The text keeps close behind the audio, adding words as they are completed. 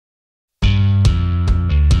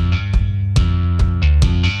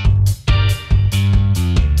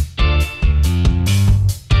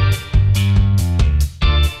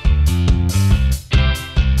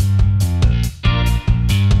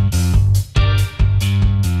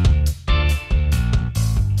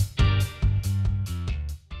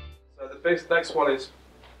this next one is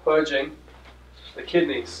purging the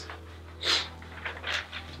kidneys.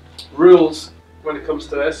 Rules when it comes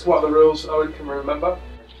to this. What are the rules, Owen? Can we remember?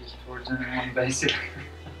 Just towards anyone basic.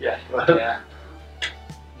 Yeah. Yeah.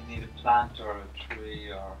 You need a plant or a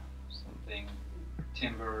tree or something,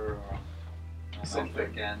 timber or Something.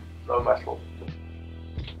 again. No metal.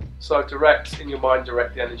 So direct, in your mind,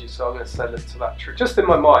 direct the energy. So I'm going to send it to that tree. Just in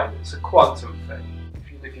my mind, it's a quantum thing.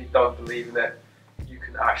 Even if you don't believe in it, you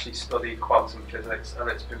can actually study quantum physics, and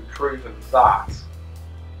it's been proven that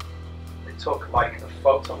they took like a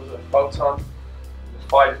photon, and they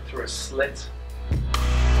fired it through a slit.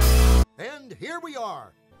 And here we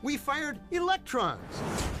are. We fired electrons,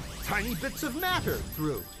 tiny bits of matter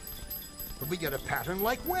through. But we get a pattern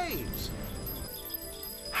like waves.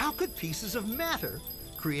 How could pieces of matter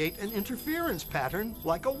create an interference pattern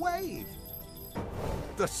like a wave?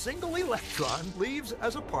 The single electron leaves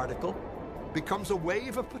as a particle, becomes a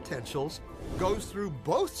wave of potentials, goes through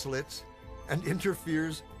both slits, and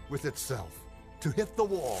interferes with itself to hit the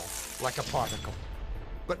wall like a particle.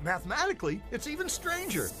 But mathematically, it's even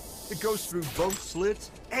stranger. It goes through both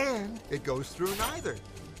slits, and it goes through neither.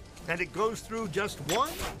 And it goes through just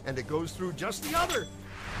one, and it goes through just the other.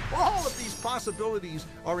 All of these possibilities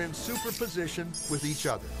are in superposition with each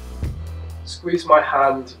other. Squeeze my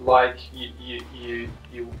hand like you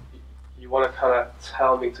want to kind of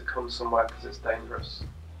tell me to come somewhere because it's dangerous.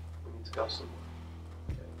 We need to go somewhere.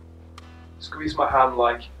 Okay. Squeeze my hand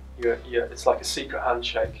like it's like a secret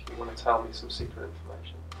handshake. You want to tell me some secret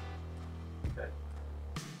information. Okay.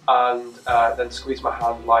 And then squeeze my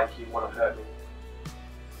hand like you want to hurt me.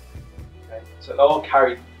 Okay. So they're all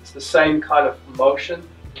carried. It's the same kind of motion.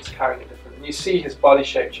 It's carrying it different. And you see his body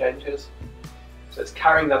shape changes. So it's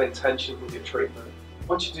carrying that intention with your treatment.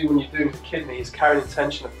 What you do when you're doing the kidney is carry an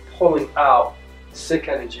intention of pulling out sick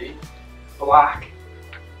energy, black,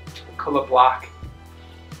 the colour black,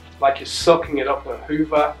 like you're sucking it up with a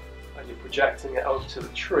hoover and you're projecting it over to the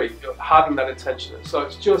tree. You're having that intention. So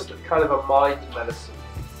it's just a kind of a mind medicine.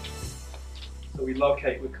 So we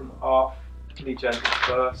come off really gently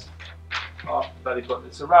first, off the belly button.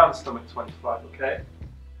 It's around stomach 25, okay?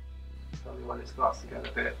 Tell me when it starts to get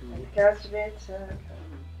a bit. It goes a bit.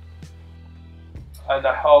 And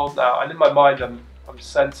I hold now, and in my mind I'm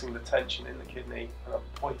sensing the tension in the kidney, and I'm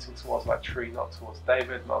pointing towards that tree, not towards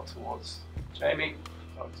David, not towards Jamie.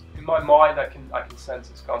 So in my mind I can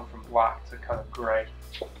sense it's gone from black to kind of grey.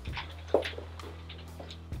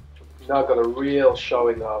 Now I've got a real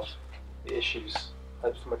showing of the issues,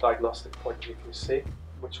 and from a diagnostic point of view, you can see,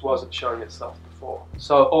 which wasn't showing itself before.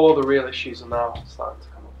 So all the real issues are now starting to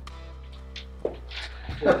come up.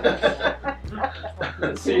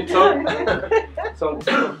 See your tongue?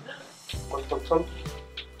 Tongue.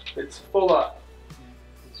 It's fuller.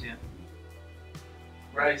 Yeah.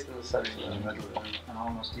 Raised in the centre. And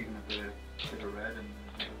almost even a bit of red in the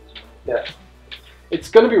middle as well. Yeah. It's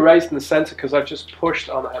going to be raised in the centre because I've just pushed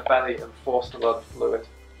on her belly and forced a lot of fluid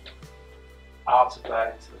out of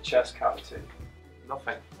there into the chest cavity.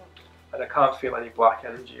 Nothing. And I can't feel any black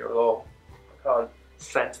energy at all. I can't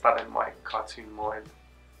sense that in my cartoon mind.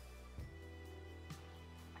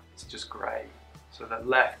 It's just grey. So the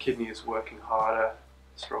left kidney is working harder,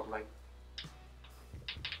 struggling.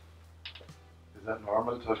 Is that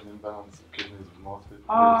normal to have an imbalance of kidneys with most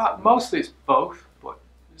people? Mostly it's both, but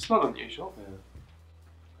it's not unusual. Yeah.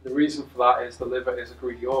 The reason for that is the liver is a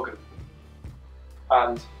greedy organ.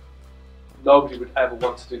 And nobody would ever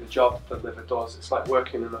want to do the job that the liver does. It's like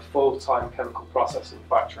working in a full-time chemical processing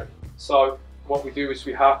factory. So what we do is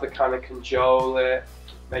we have to kind of cajole it,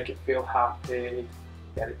 make it feel happy,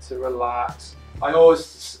 get it to relax. I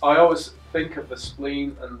always think of the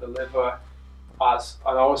spleen and the liver as,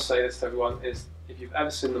 and I always say this to everyone, is if you've ever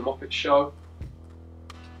seen The Muppet Show,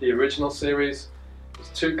 the original series, there's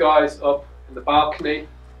two guys up in the balcony,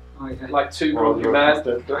 like two grumpy men.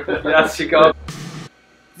 Yes, you go.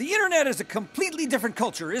 The internet is a completely different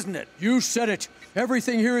culture, isn't it? You said it.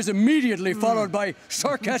 Everything here is immediately followed by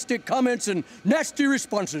sarcastic comments and nasty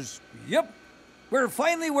responses. Yep. We're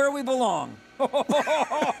finally where we belong.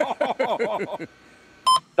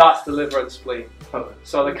 That's the liver and spleen.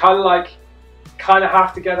 So they kind of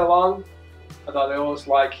have to get along, although they always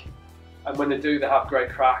and when they do, they have great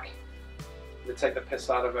crack. They take the piss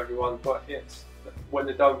out of everyone, but when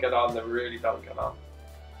they don't get on, they really don't get on.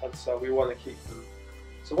 And so we want to keep them.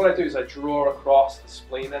 So what I do is I draw across the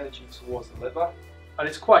spleen energy towards the liver. And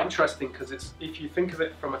it's quite interesting because if you think of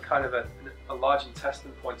it from a kind of a large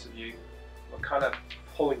intestine point of view, we're kind of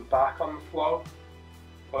pulling back on the flow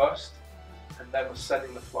first, and then we're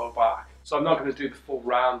sending the flow back. So I'm not going to do the full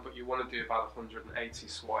round, but you want to do about 180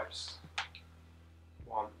 swipes.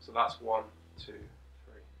 1. So that's 1, 2, 3,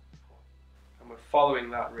 4. And we're following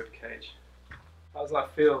that rib cage. How does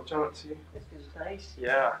that feel? John, to you? This feels nice.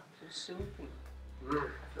 Yeah. It's soothing. Mm.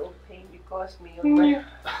 I feel the pain you caused me on my...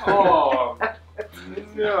 Oh,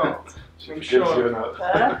 no. She I'm forgives sure. you now.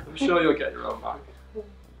 Huh? I'm sure you'll get your own back.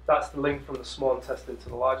 That's the link from the small intestine to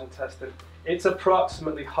the large intestine. It's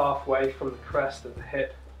approximately halfway from the crest of the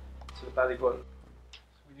hip to the belly button. So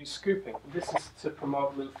we do scooping. This is to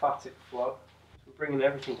promote lymphatic flow. So we're bringing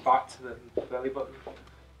everything back to the belly button.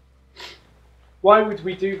 Why would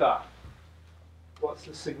we do that? What's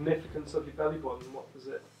the significance of your belly button? What does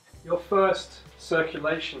it? Your first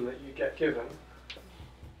circulation that you get given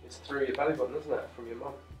is through your belly button, isn't it? From your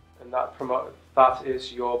mum. And that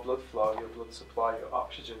is your blood flow, your blood supply, your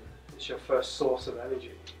oxygen. It's your first source of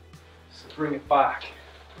energy. So bring it back.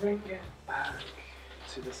 Bring it back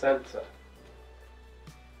to the centre.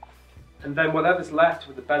 And then whatever's left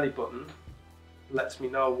with the belly button lets me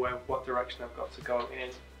know what direction I've got to go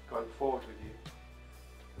in, going forward with you.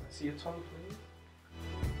 Can I see your tongue, please?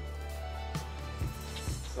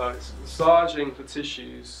 So it's massaging the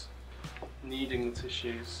tissues, kneading the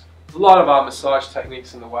tissues. A lot of our massage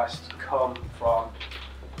techniques in the West come from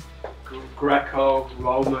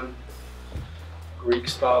Greco-Roman,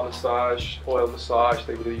 Greek-style massage, oil massage.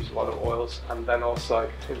 They would use a lot of oils, and then also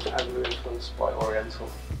heavily influenced by Oriental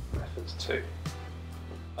methods too.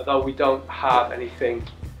 Although we don't have anything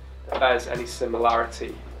that bears any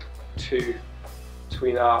similarity to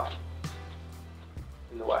tuina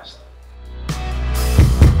in the West.